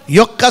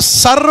యొక్క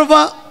సర్వ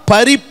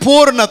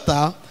పరిపూర్ణత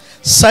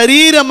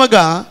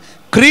శరీరముగా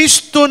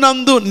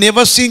క్రీస్తునందు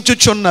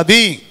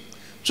నివసించుచున్నది.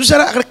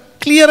 చూసారా, అక్కడ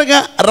క్లియర్గా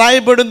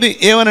రాయబడింది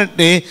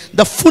ఏమనంటే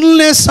ద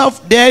ఫుల్నెస్ ఆఫ్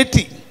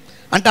డైటీ.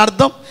 అంటే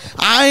అర్థం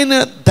ఆయన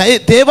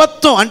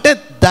దేవత్వం అంటే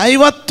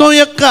దైవత్వం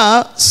యొక్క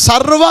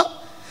సర్వ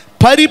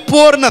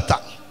పరిపూర్ణత,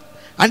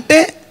 అంటే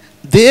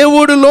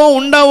దేవుడిలో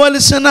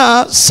ఉండవలసిన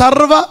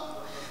సర్వ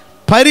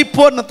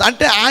పరిపూర్ణత.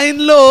 అంటే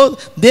ఆయనలో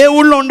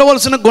దేవుళ్ళో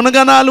ఉండవలసిన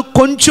గుణగణాలు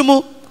కొంచెము,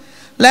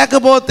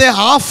 లేకపోతే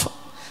హాఫ్,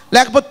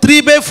 లేకపోతే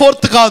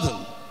 3/4 కాదు.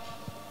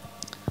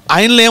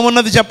 ఆయనలో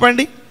ఏమున్నది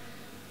చెప్పండి?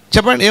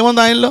 చెప్పండి,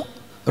 ఏముంది ఆయనలో?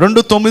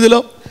 2:9లో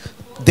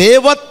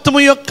దేవత్వం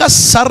యొక్క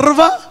సర్వ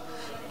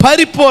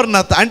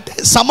పరిపూర్ణత, అంటే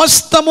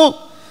సమస్తము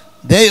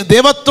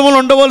దేవత్వంలో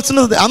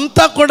ఉండవలసినది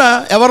అంతా కూడా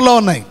ఎవరిలో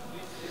ఉన్నాయి?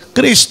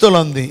 క్రీస్తులో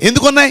ఉంది.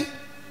 ఎందుకున్నాయి?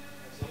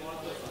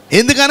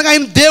 ఎందుకనగా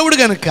ఆయన దేవుడు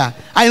కనుక,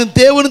 ఆయన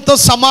దేవునితో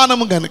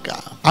సమానము కనుక.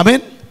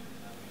 ఆమేన్.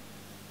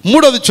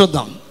 3వది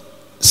చూద్దాం.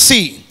 సి,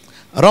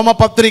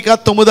 రోమపత్రిక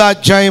 9వ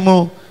అధ్యాయము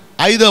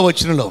 5వ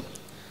వచనంలో,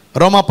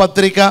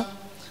 రోమపత్రిక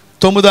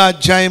 9వ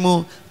అధ్యాయము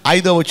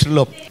 5వ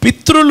వచనంలో,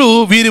 పితరులు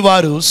వీరి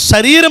వారు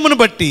శరీరమును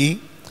బట్టి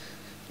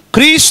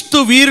క్రీస్తు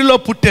వీరిలో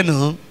పుట్టెను,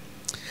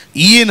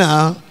 ఈయన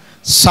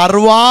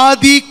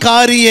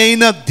సర్వాధికారి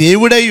అయిన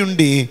దేవుడై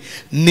ఉండి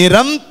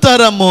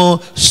నిరంతరము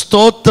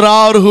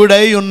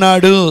స్తోత్రార్హుడై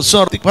ఉన్నాడు. సో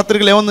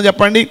పత్రికలు ఏముందో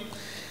చెప్పండి?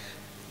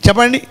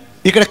 చెప్పండి,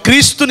 ఇక్కడ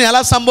క్రీస్తుని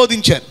ఎలా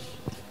సంబోధించారు?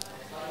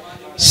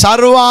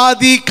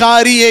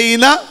 సర్వాధికారి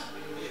అయిన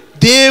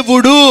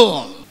దేవుడు.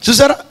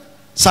 చూసారా,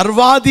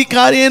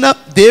 సర్వాధికారి అయిన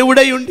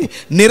దేవుడై ఉండి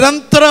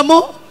నిరంతరము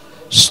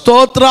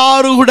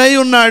స్తోత్రార్హుడై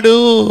ఉన్నాడు.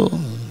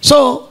 సో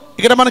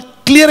ఇక్కడ మనకు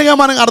క్లియర్గా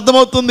మనకు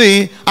అర్థమవుతుంది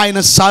ఆయన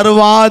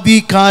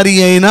సర్వాధికారి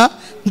అయిన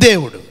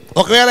దేవుడు.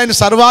 ఒకవేళ ఆయన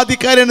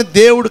సర్వాధికారి అయిన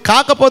దేవుడు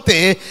కాకపోతే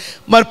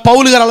మరి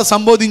పౌలు గారు అలా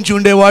సంబోధించి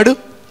ఉండేవాడు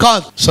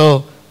కాదు. సో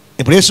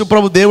ఇప్పుడు యేసు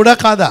ప్రభు దేవుడా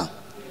కాదా?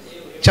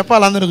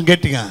 చెప్పాలి అందరూ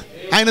గట్టిగా,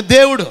 ఆయన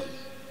దేవుడు.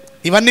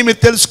 ఇవన్నీ మీరు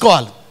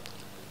తెలుసుకోవాలి.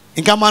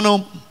 ఇంకా మనం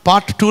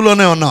పార్ట్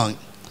 2లోనే ఉన్నాం.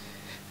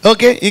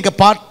 ఓకే, ఇంకా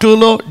పార్ట్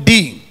 2లో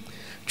డి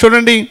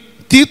చూడండి.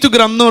 తీతు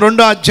గ్రంథం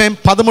 2వ అధ్యాయం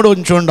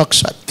 13 చూడండి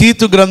ఒకసారి.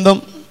 తీతు గ్రంథం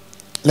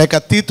లేక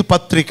తీతు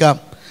పత్రిక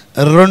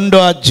 2వ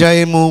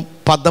అధ్యాయము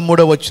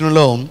 13వ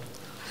వచనంలో,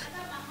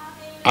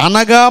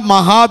 అనగా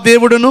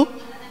మహాదేవుడును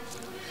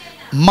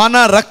మన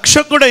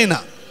రక్షకుడైన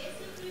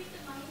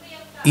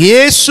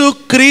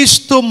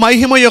యేసుక్రీస్తు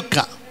మహిమ యొక్క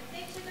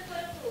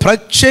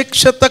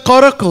ప్రత్యక్షత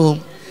కొరకు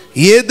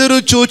ఎదురు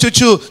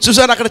చూచుచు.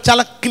 చూసారు, అక్కడ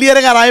చాలా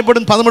క్లియర్గా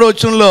రాయబడింది 13వ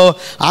వచనంలో,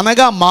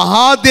 అనగా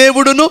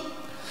మహాదేవుడును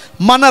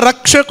మన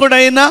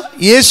రక్షకుడైన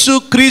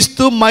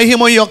యేసుక్రీస్తు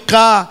మహిమ యొక్క.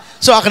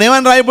 సో అక్కడ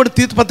ఏమైనా రాయబడి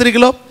తీతు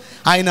పత్రికలో?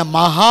 ఆయన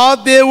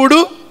మహాదేవుడు,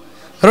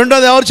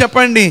 రెండోది ఎవరు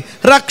చెప్పండి?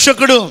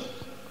 రక్షకుడు.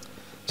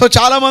 సో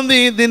చాలామంది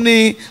దీన్ని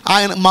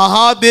ఆయన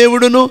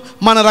మహాదేవుడును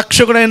మన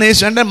రక్షకుడైన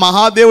యేసు అంటే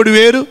మహాదేవుడు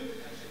వేరు,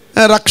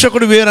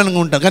 రక్షకుడు వేరు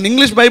అనుకుంటారు. కానీ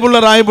ఇంగ్లీష్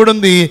బైబిల్లో రాయబడి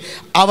ఉంది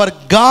అవర్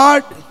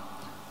గాడ్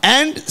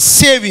అండ్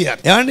సేవియర్.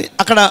 ఏమండి,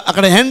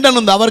 అక్కడ హెండ్ అని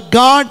ఉంది, అవర్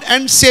గాడ్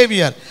అండ్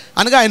సేవియర్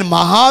అనగా ఆయన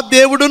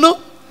మహాదేవుడును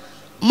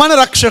మన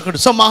రక్షకుడు.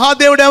 సో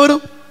మహాదేవుడు ఎవరు?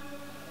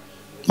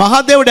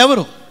 మహాదేవుడు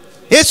ఎవరు?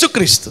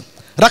 యేసుక్రీస్తు.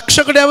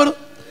 రక్షకుడు ఎవరు?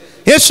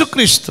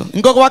 యేసుక్రీస్తు.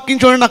 ఇంకొక వాక్యం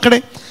చూడండి అక్కడే,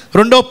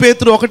 2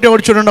 పేతురు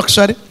 1:1 చూడండి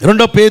ఒకసారి.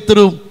 2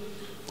 పేతురు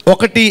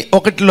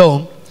 1:1లో,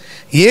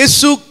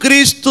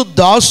 యేసుక్రీస్తు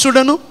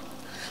దాసుడను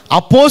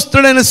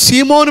అపోస్తలుడైన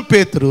సీమోను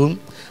పేతురు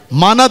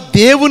మన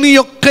దేవుని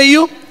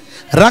యొక్కయు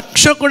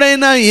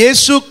రక్షకుడైన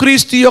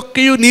యేసుక్రీస్తు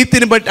యొక్కయు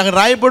నీతిని బట్టి. అక్కడ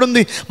రాయబడి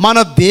ఉంది మన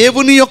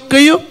దేవుని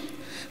యొక్కయు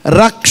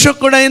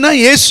రక్షకుడైన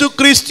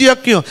యేసుక్రీస్తు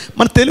యొక్కయు.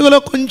 మన తెలుగులో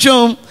కొంచెం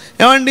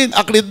ఏమండి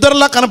అక్కడ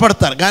ఇద్దరులా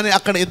కనపడతారు, కానీ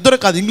అక్కడ ఇద్దరు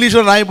కాదు,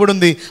 ఇంగ్లీష్లో రాయబడి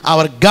ఉంది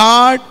hour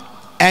God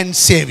and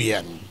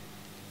saviour.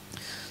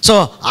 So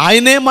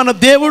ఆయనే మన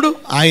దేవుడు,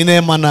 ఆయనే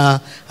మన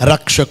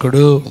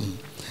రక్షకుడు.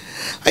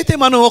 అయితే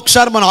మనం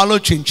ఒకసారి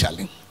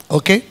ఆలోచించాలి.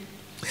 ఓకే,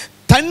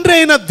 తండ్రి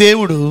అయిన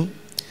దేవుడు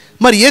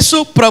మరి యేసు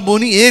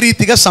ప్రభుని ఏ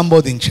రీతిగా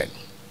సంబోధించాడు?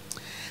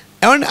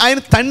 ఏమండి, ఆయన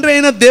తండ్రి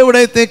అయిన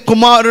దేవుడైతే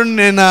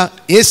కుమారుడినైనా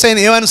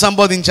యేసయ్యను ఏమైనా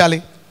సంబోధించాలి?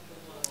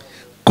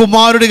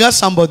 కుమారుడిగా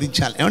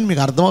సంబోధించాలి. ఏమండి,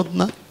 మీకు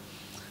అర్థమవుతుందా?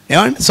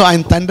 ఏమండి, సో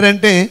ఆయన తండ్రి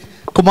అంటే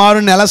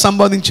కుమారుడిని ఎలా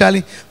సంబోధించాలి?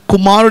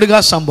 కుమారుడిగా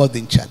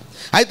సంబోధించాలి.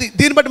 అయితే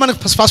దీన్ని బట్టి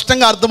మనకు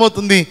స్పష్టంగా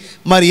అర్థమవుతుంది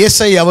మరి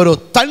యేసయ్య ఎవరు.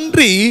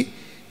 తండ్రి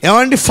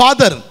ఏమండి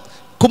ఫాదర్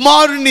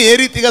కుమారుడిని ఏ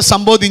రీతిగా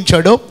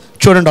సంబోధించాడో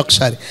చూడండి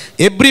ఒకసారి.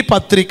 ఎబ్రీ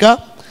పత్రిక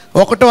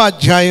 1వ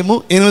అధ్యాయము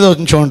 8వ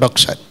చూడండి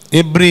ఒకసారి.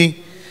 ఎబ్రీ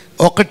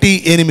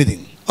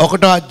 1:8,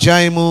 1వ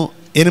అధ్యాయము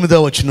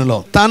 8వ వచనంలో,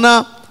 తన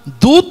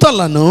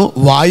దూతలను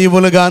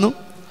వాయువులుగాను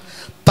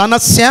తన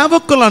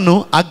సేవకులను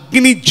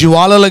అగ్ని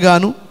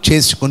జ్వాలలుగాను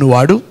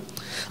చేసుకునేవాడు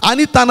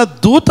అని తన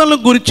దూతల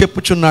గురించి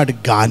చెప్పుచున్నాడు.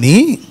 కానీ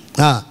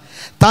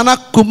తన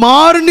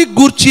కుమారుని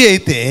గూర్చి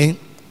అయితే,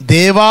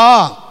 దేవా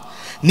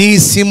నీ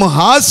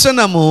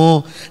సింహాసనము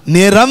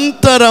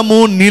నిరంతరము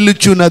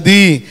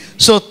నిలుచున్నది.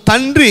 సో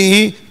తండ్రి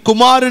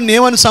కుమారుని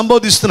ఏమని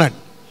సంబోధిస్తున్నాడు?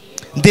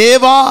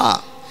 దేవా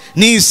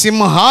నీ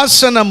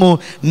సింహాసనము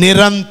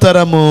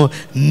నిరంతరము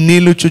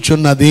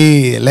నిలుచుచున్నది,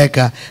 లేక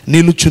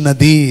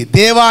నిలుచున్నది.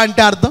 దేవా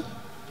అంటే అర్థం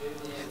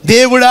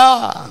దేవుడా.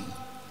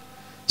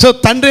 సో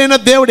తండ్రి అయిన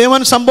దేవుడు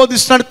ఏమని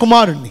సంబోధిస్తున్నాడు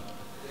కుమారుణ్ణి?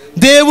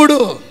 దేవుడు.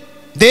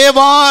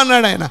 దేవా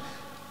అన్నాడు ఆయన.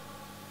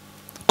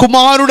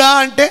 కుమారుడా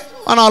అంటే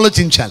మనం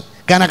ఆలోచించాలి,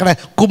 కానీ అక్కడ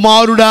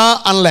కుమారుడా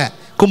అనలే.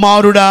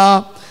 కుమారుడా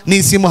నీ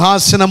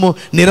సింహాసనము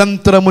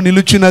నిరంతరము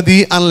నిలుచున్నది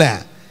అనలే.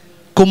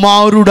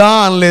 కుమారుడా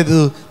అనలేదు.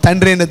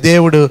 తండ్రి అయిన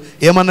దేవుడు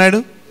ఏమన్నాడు?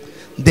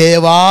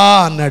 దేవా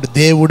అన్నాడు,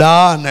 దేవుడా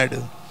అన్నాడు.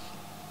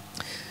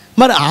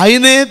 మరి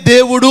ఆయనే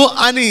దేవుడు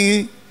అని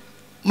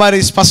మరి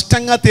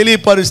స్పష్టంగా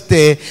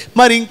తెలియపరిస్తే,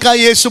 మరి ఇంకా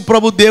యేసు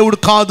ప్రభు దేవుడు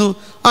కాదు,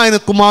 ఆయన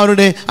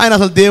కుమారుడే, ఆయన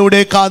అసలు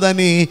దేవుడే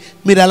కాదని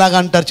మీరు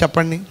ఎలాగంటారు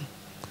చెప్పండి?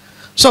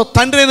 సో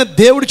తండ్రి అయిన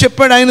దేవుడు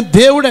చెప్పాడు ఆయన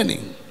దేవుడని.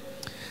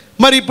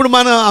 మరి ఇప్పుడు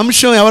మన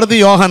అంశం ఎవరిది?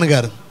 యోహాను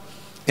గారు.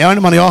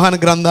 ఏమండి, మన యోహాను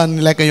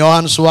గ్రంథాన్ని లేక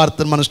యోహాను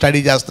సువార్తను మనం స్టడీ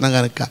చేస్తున్నాం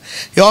కనుక,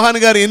 యోహాను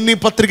గారు ఎన్ని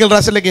పత్రికలు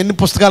రాశారు, లేక ఎన్ని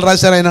పుస్తకాలు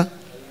రాశారు ఆయన?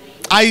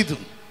 5.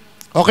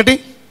 ఒకటి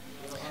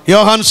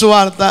యోహాను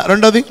సువార్త,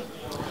 రెండోది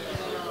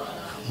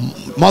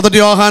మొదటి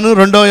యోహాను,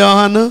 రెండో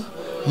యోహాను,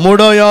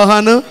 మూడో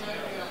యోహాను,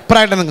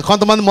 ప్రకటన.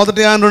 కొంతమంది మొదటి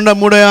యోహాను, రెండో,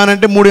 మూడో యోహాను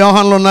అంటే 3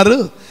 యోహాన్లు ఉన్నారు.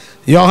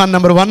 యోహాన్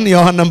నెంబర్ 1,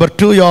 యోహాన్ నెంబర్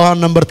 2, యోహాన్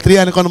నెంబర్ 3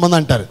 అని కొంతమంది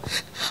అంటారు.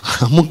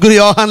 3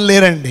 యోహాన్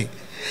లేరండి,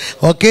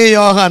 ఒకే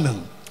యోహాను.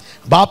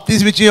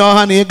 బాప్తిస్మ ఇచ్చిన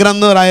యోహాను ఏ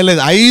గ్రంథం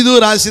రాయలేదు. 5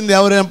 రాసింది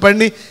ఎవరు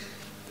చెప్పండి?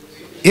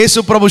 యేసు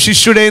ప్రభు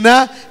శిష్యుడైన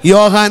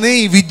యోహానే,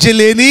 ఈ విద్య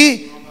లేని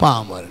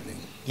పామరుని.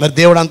 మరి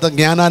దేవుడు అంత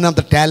జ్ఞానాన్ని,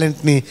 అంత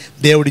టాలెంట్ని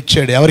దేవుడు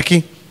ఇచ్చాడు ఎవరికి?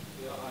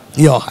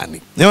 యోహాన్ని.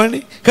 ఏమండి,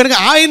 కనుక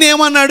ఆయన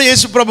ఏమన్నాడు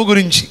యేసు ప్రభు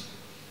గురించి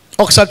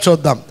ఒకసారి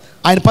చూద్దాం.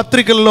 ఆయన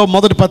పత్రికల్లో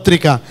మొదటి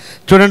పత్రిక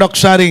చూడండి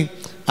ఒకసారి,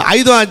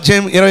 5వ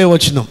అధ్యాయం 20వ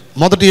వచనం.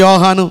 మొదటి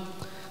యోహాను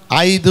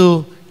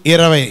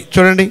 5:20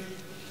 చూడండి.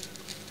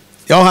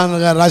 యోహాను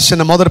గారు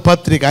రాసిన మొదటి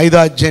పత్రిక 5వ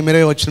అధ్యాయం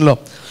 20వ వచనంలో,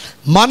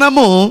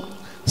 మనము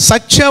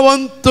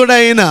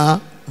సత్యవంతుడైన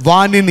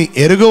వానిని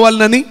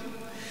ఎరుగవలనని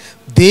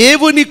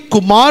దేవుని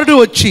కుమారుడు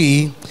వచ్చి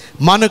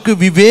మనకు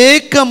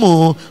వివేకము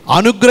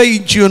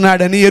అనుగ్రహించి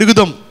ఉన్నాడని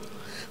ఎరుగుదాం.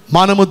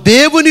 మనము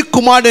దేవుని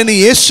కుమారుడని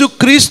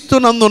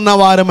యేసుక్రీస్తునందున్న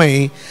వారమై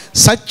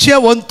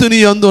సత్యవంతుని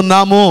యందు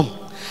ఉన్నాము.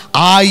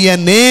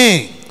 ఆయనే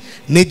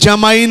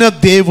నిజమైన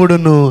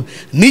దేవుడును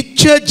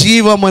నిత్య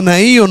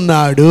జీవమునై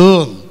ఉన్నాడు.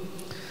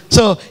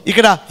 సో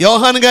ఇక్కడ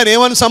యోహాను గారు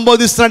ఏమని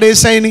సంబోధిస్తున్నాడు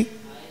యేసయ్యని?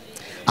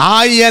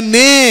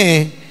 ఆయనే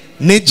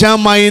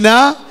నిజమైన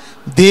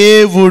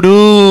దేవుడు,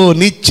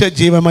 నిత్య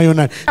జీవమై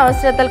ఉన్నాడు.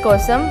 అవసరతల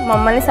కోసం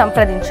మమ్మల్ని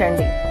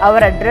సంప్రదించండి.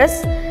 Our address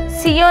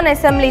Sion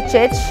assembly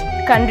church,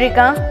 Kandrika,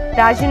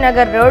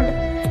 Rajinagar road,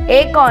 A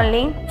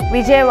colony,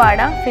 Vijayawada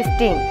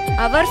 15.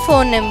 Our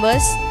phone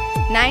numbers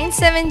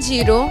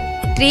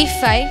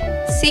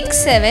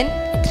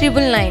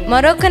 970356799.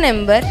 మరొక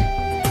నెంబర్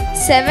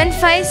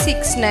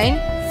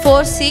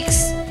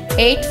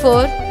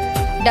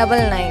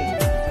 7569468499.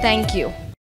 Thank you.